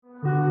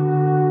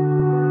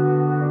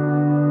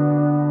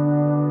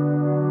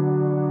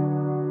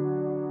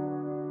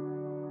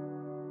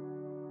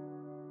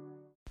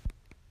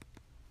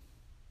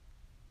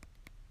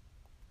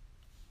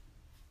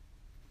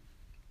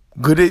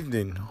Good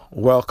evening.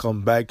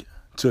 Welcome back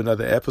to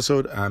another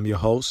episode. I'm your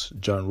host,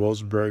 John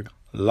Rosenberg,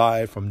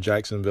 live from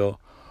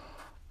Jacksonville.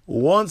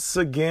 Once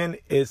again,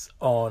 it's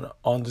on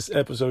this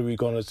episode, we're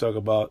going to talk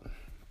about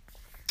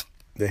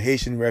the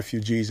Haitian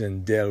refugees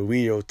in Del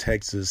Rio,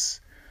 Texas.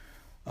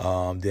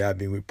 There have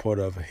been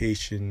reports of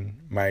Haitian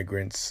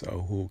migrants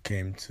who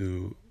came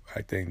to,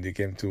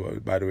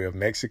 by the way of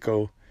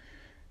Mexico,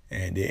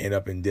 and they end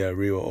up in Del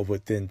Rio. Over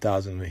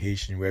 10,000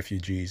 Haitian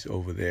refugees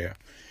over there.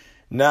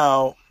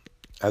 Now,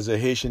 as a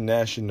Haitian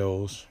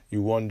nationals,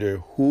 you wonder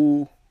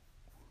who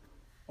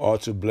are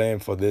to blame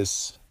for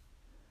this.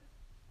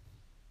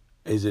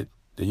 Is it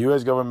the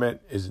U.S.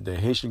 government? Is it the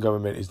Haitian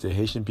government? Is it the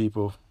Haitian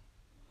people?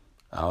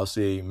 I'll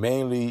say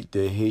mainly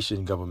the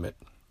Haitian government.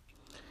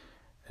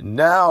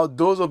 Now,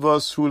 those of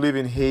us who live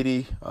in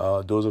Haiti,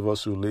 those of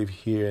us who live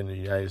here in the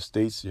United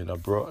States,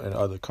 abroad in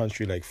other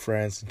countries like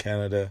France and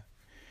Canada,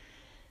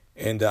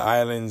 and the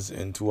islands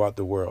and throughout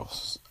the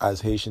world,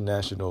 as Haitian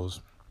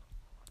nationals,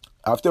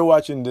 after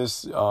watching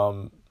this,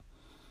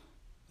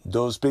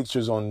 those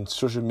pictures on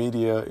social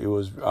media,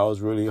 I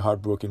was really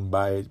heartbroken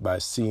by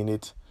seeing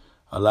it.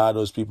 A lot of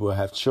those people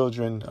have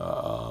children.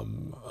 A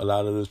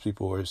lot of those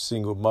people are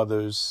single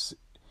mothers,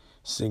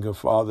 single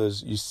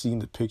fathers. You've seen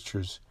the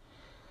pictures.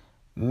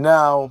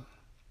 Now,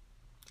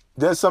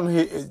 there's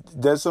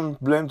some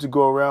blame to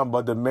go around,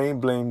 but the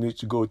main blame needs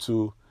to go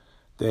to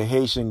the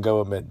Haitian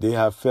government. They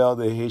have failed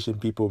the Haitian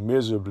people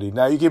miserably.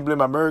 Now, you can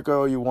blame America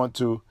all you want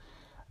to.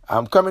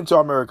 I'm coming to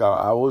America.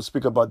 I will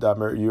speak about the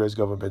U.S.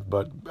 government,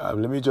 but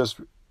let me just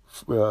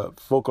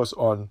focus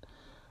on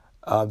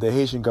the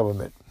Haitian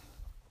government.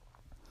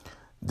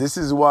 This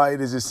is why it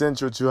is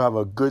essential to have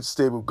a good,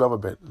 stable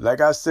government.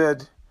 Like I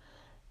said,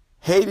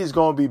 Haiti is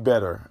going to be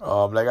better.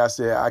 Like I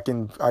said, I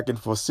can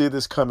foresee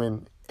this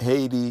coming.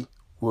 Haiti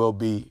will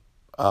be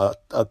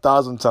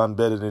 1,000 times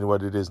better than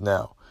what it is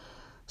now.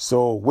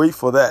 So wait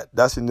for that.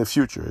 That's in the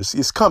future.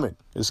 It's coming.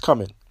 It's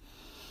coming.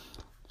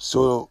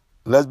 So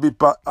let's be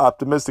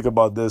optimistic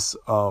about this.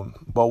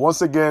 But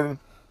once again,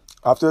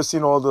 after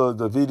seeing all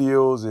the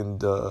videos and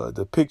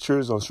the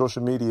pictures on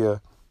social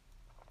media,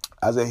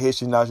 as a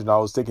Haitian national, I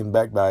was taken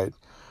back by it.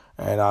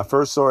 And I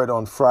first saw it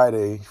on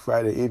Friday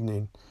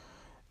evening.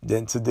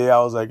 Then today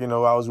I was like, I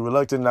was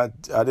reluctant. I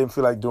didn't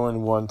feel like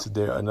doing one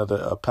today, another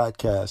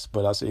podcast.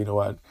 But I said, you know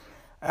what?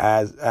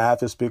 As I have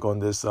to speak on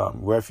this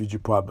refugee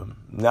problem.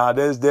 Now,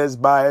 there's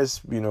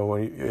bias,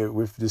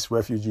 with this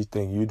refugee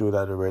thing. You do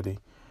that already.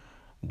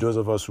 Those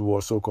of us who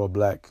are so-called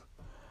black.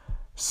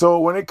 So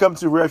when it comes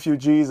to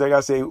refugees, like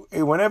I say,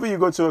 whenever you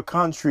go to a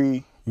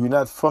country, you're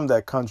not from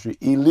that country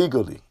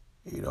illegally.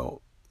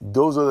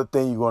 Those are the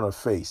things you're going to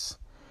face.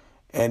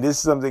 And this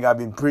is something I've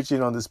been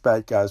preaching on this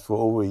podcast for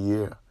over a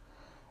year.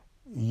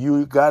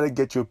 You got to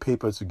get your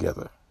paper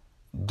together.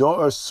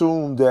 Don't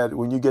assume that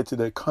when you get to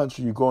the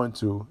country you're going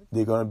to,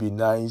 they're going to be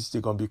nice,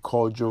 they're going to be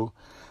cordial.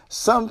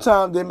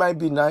 Sometimes they might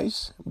be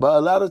nice, but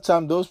a lot of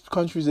times those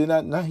countries, they're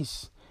not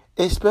nice.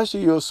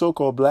 Especially you're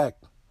so-called black.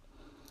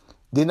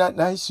 They're not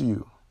nice to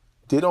you.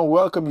 They don't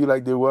welcome you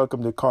like they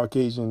welcome the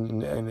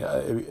Caucasian and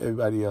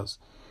everybody else.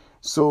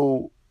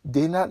 So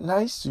they're not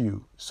nice to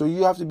you. So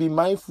you have to be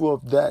mindful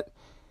of that.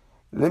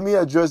 Let me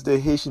address the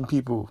Haitian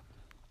people.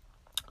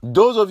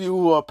 Those of you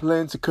who are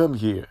planning to come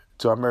here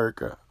to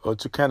America or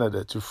to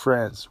Canada, to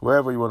France,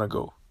 wherever you want to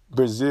go,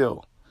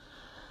 Brazil,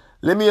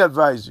 let me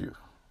advise you.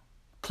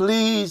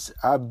 Please,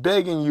 I'm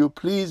begging you,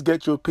 please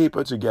get your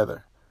paper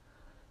together.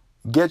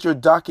 Get your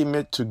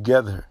document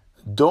together.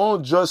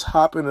 Don't just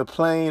hop in a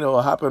plane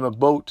or hop in a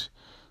boat,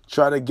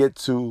 try to get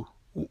to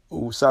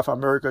South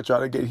America, try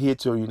to get here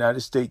to the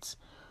United States.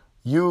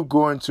 You're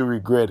going to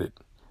regret it.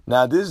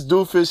 Now, this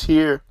doofus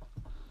here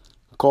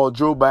called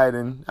Joe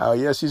Biden,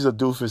 yes, he's a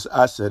doofus.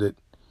 I said it.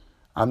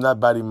 I'm not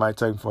biting my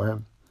tongue for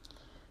him.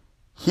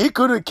 He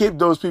couldn't keep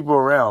those people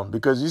around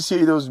because you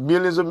see those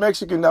millions of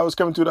Mexicans that was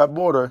coming to that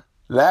border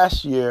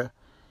last year,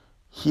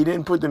 he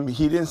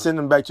didn't send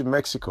them back to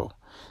Mexico.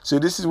 So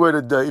this is where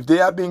if they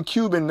had been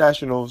Cuban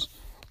nationals,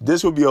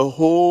 this would be a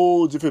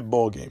whole different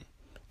ballgame.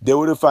 They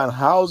would have found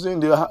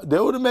housing. They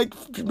would have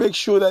make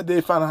sure that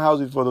they found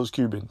housing for those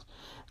Cubans.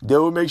 They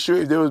would make sure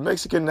if there was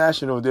Mexican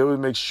nationals, they would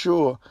make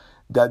sure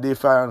that they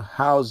found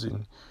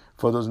housing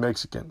for those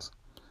Mexicans.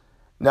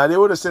 Now, they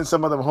would have sent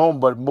some of them home,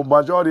 but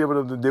majority of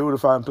them, they would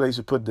have found a place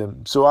to put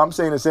them. So I'm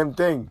saying the same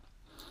thing.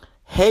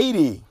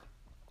 Haiti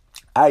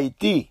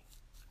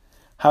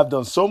have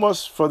done so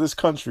much for this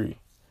country,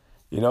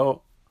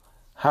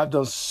 have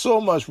done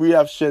so much. We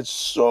have shed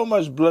so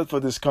much blood for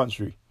this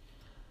country.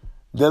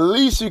 The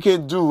least you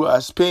can do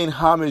as paying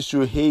homage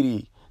to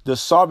Haiti, the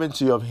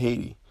sovereignty of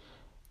Haiti,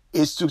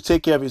 is to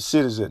take care of its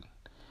citizen.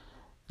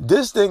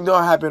 This thing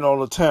don't happen all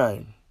the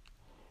time.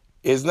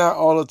 It's not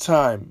all the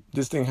time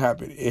this thing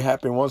happen. It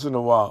happened once in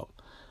a while.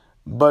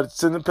 But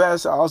in the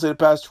past, I'll say the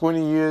past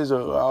 20 years,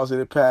 or I'll say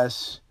the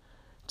past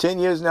 10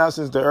 years now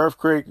since the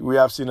earthquake, we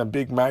have seen a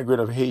big migrant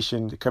of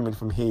Haitian coming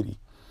from Haiti.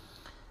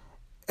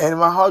 And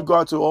my heart go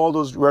out to all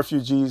those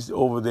refugees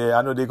over there.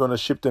 I know they're going to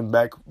ship them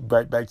back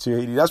to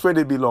Haiti. That's where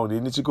they belong. They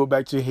need to go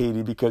back to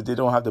Haiti because they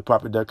don't have the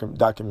proper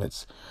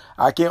documents.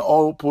 I can't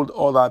all put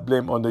all that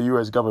blame on the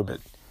U.S.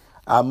 government.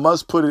 I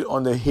must put it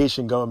on the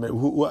Haitian government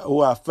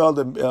who have failed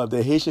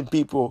the Haitian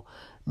people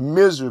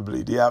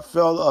miserably. They have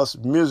failed us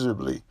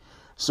miserably.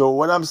 So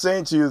what I'm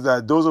saying to you is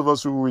that those of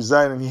us who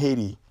reside in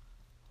Haiti,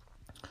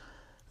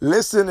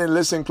 listen and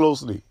listen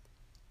closely.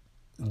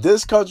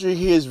 This country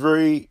here is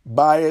very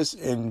biased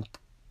and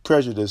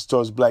prejudiced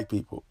towards black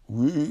people.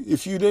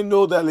 If you didn't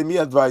know that, let me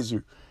advise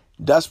you.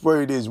 That's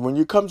where it is. When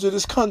you come to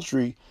this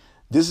country,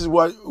 this is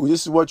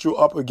what you're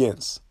up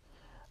against.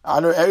 I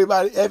know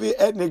every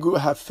ethnic group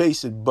have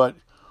faced it, but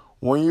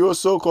when you're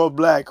so-called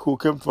black who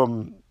come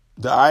from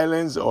the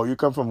islands or you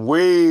come from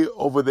way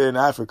over there in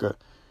Africa,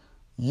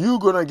 you're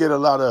going to get a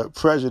lot of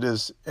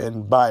prejudice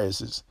and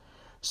biases.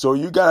 So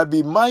you got to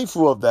be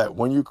mindful of that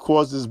when you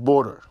cross this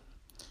border.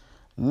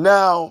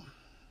 Now,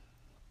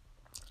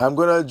 I'm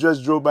going to address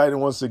Joe Biden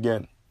once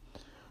again.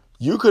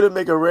 You could have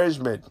made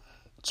arrangement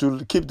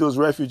to keep those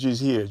refugees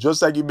here,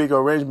 just like you make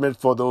arrangement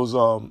for those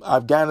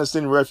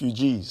Afghanistan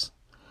refugees,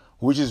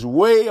 which is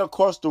way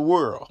across the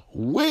world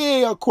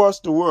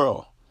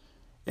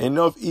in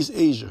Northeast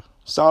Asia,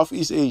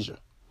 Southeast Asia.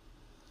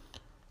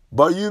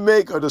 But you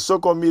make the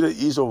so-called Middle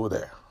East over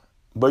there.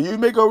 But you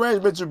make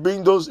arrangements to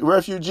bring those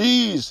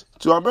refugees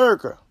to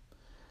America.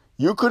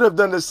 You could have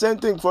done the same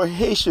thing for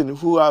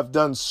Haitians who have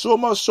done so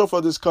much so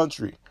for this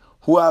country,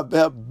 who have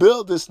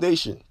built this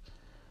nation,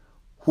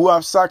 who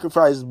have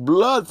sacrificed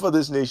blood for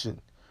this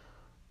nation.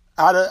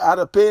 Out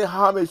of paying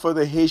homage for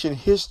the Haitian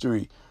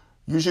history,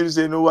 you should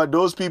say, you know what,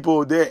 those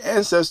people, their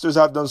ancestors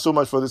have done so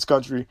much for this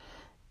country.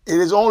 It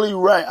is only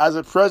right as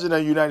a president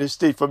of the United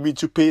States for me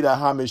to pay that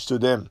homage to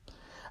them.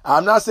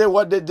 I'm not saying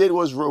what they did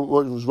was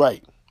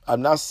right.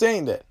 I'm not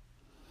saying that.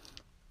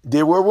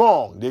 They were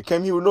wrong. They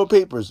came here with no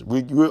papers.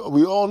 We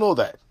all know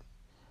that.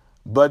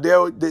 But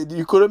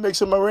you could have made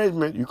some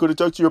arrangement. You could have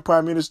talked to your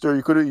prime minister.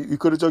 You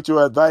could have talked to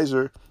your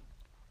advisor.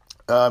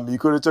 You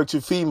could have talked to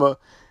FEMA.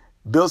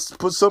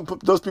 Put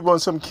those people in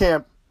some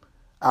camp,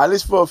 at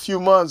least for a few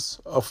months,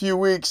 a few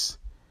weeks.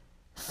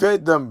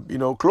 Fed them,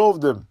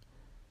 clothed them,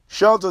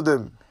 sheltered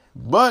them.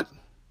 But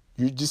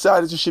you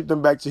decided to ship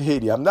them back to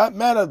Haiti. I'm not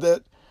mad at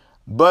that.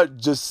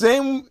 But the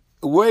same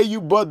way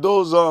you brought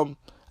those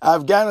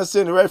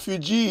Afghanistan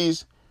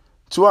refugees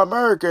to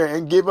America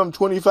and gave them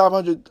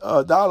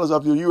 $2,500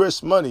 of your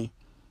U.S. money,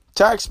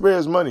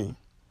 taxpayers' money,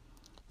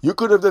 you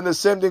could have done the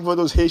same thing for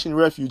those Haitian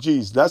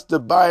refugees. That's the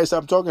bias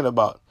I'm talking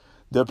about.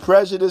 The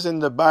prejudice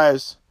and the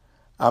bias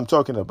I'm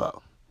talking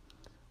about.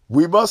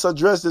 We must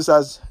address this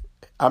as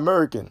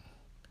American.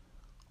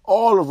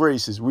 All of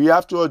races. We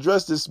have to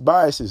address these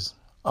biases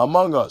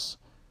among us.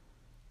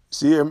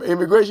 See,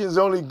 immigration is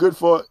only good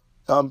for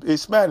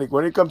Hispanic.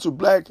 When it comes to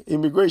black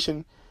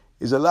immigration,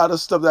 there's a lot of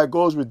stuff that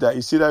goes with that.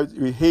 You see that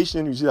with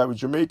Haitian, you see that with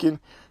Jamaican,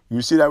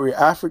 you see that with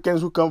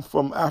Africans who come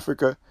from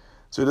Africa.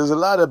 So there's a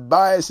lot of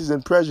biases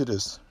and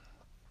prejudice.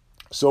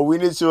 So we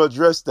need to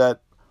address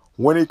that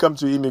when it comes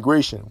to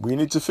immigration. We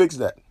need to fix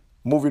that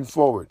moving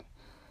forward.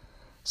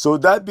 So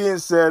that being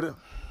said,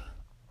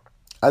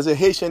 as a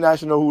Haitian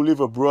national who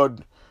live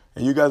abroad,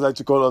 and you guys like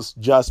to call us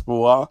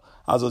diaspora,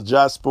 as a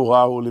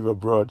diaspora who live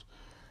abroad,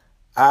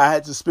 I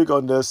had to speak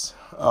on this.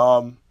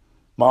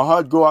 My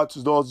heart go out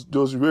to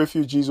those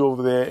refugees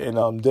over there in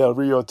Del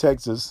Rio,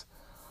 Texas.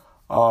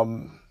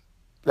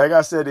 Like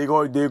I said,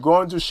 they're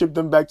going to ship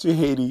them back to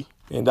Haiti,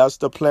 and that's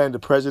the plan. The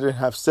president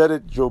have said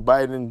it. Joe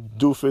Biden,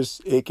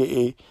 doofus,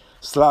 aka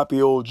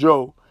Sloppy Old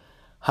Joe,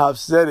 have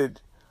said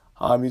it.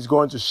 He's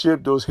going to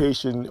ship those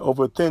Haitian,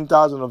 over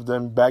 10,000 of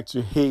them, back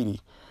to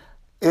Haiti.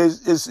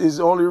 It's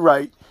only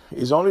right.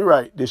 It's only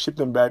right they ship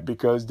them back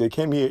because they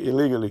came here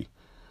illegally.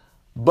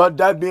 But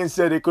that being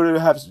said, they could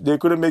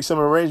have made some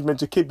arrangement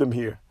to keep them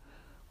here.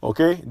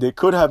 Okay? They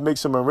could have made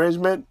some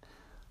arrangement,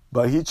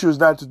 but he chose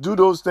not to do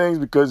those things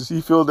because he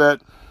feel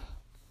that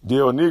they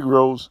are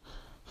Negroes.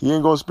 He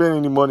ain't going to spend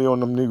any money on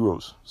them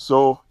Negroes.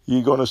 So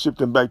he going to ship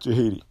them back to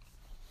Haiti.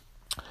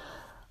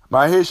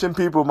 My Haitian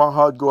people, my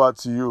heart go out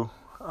to you.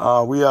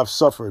 We have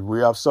suffered. We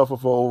have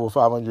suffered for over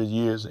 500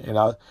 years. And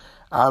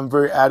I'm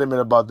very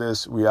adamant about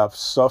this. We have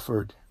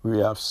suffered. We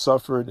have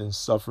suffered and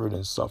suffered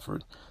and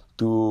suffered.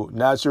 To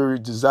natural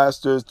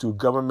disasters, to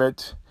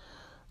government,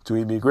 to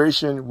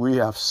immigration, we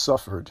have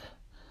suffered.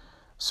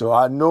 So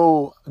I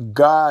know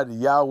God,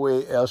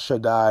 Yahweh, El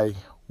Shaddai,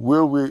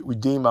 will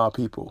redeem our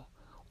people.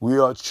 We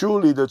are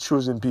truly the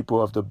chosen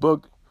people of the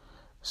book.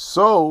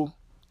 So,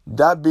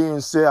 that being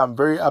said, I'm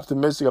very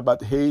optimistic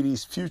about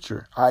Haiti's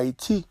future,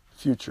 Haiti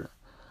future.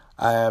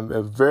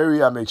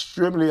 I'm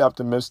extremely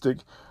optimistic,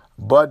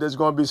 but there's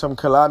going to be some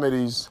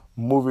calamities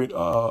moving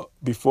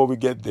before we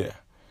get there.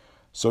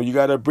 So you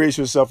got to brace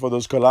yourself for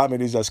those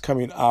calamities that's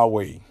coming our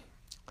way.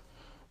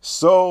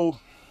 So,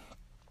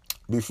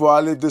 before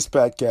I leave this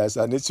podcast,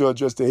 I need to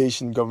address the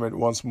Haitian government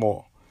once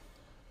more.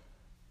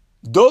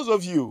 Those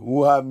of you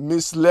who have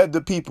misled the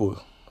people,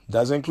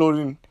 that's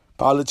including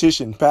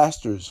politicians,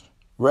 pastors,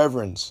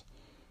 reverends,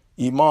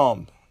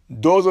 imam,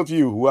 Those of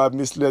you who have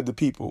misled the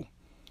people,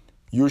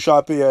 you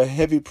shall pay a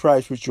heavy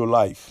price with your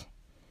life,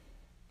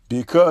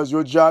 because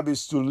your job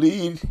is to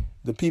lead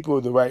the people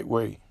the right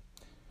way.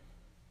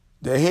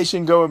 The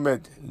Haitian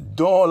government,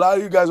 don't allow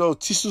you guys all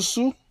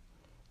tisusu.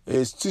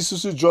 It's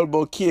tisusu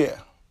jolbo care.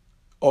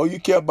 All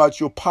you care about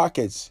your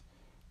pockets,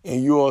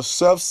 and you are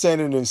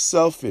self-centered and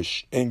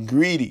selfish and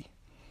greedy.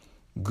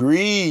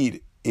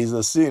 Greed is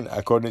a sin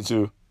according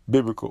to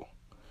biblical.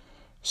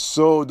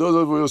 So those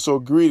of you who are so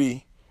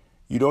greedy,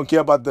 you don't care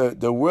about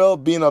the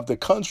well-being of the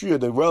country or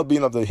the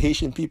well-being of the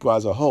Haitian people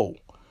as a whole.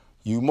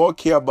 You more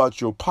care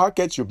about your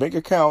pockets, your bank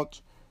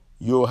account,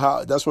 your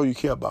house. That's what you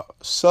care about.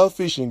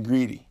 Selfish and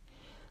greedy.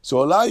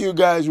 So a lot of you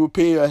guys will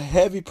pay a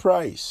heavy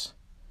price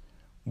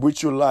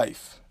with your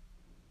life.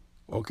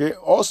 Okay?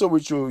 Also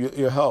with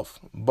your health.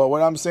 But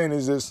what I'm saying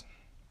is this.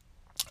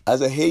 As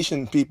a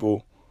Haitian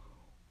people,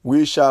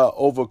 we shall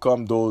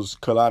overcome those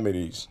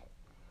calamities.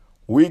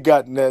 We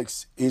got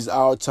next. Is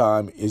our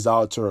time. Is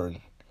our turn.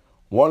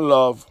 One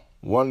love,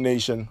 one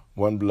nation,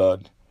 one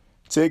blood.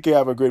 Take care.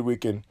 Have a great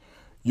weekend.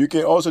 You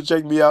can also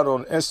check me out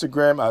on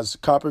Instagram as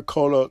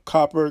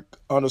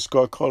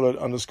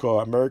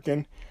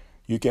copper_colored_American.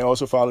 You can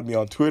also follow me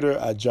on Twitter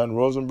at John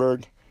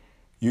Rosenberg.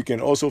 You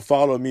can also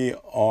follow me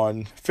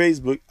on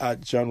Facebook at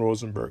John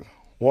Rosenberg.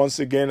 Once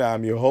again,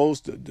 I'm your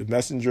host, the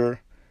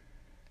messenger,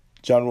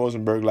 John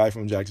Rosenberg, live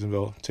from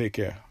Jacksonville. Take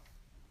care.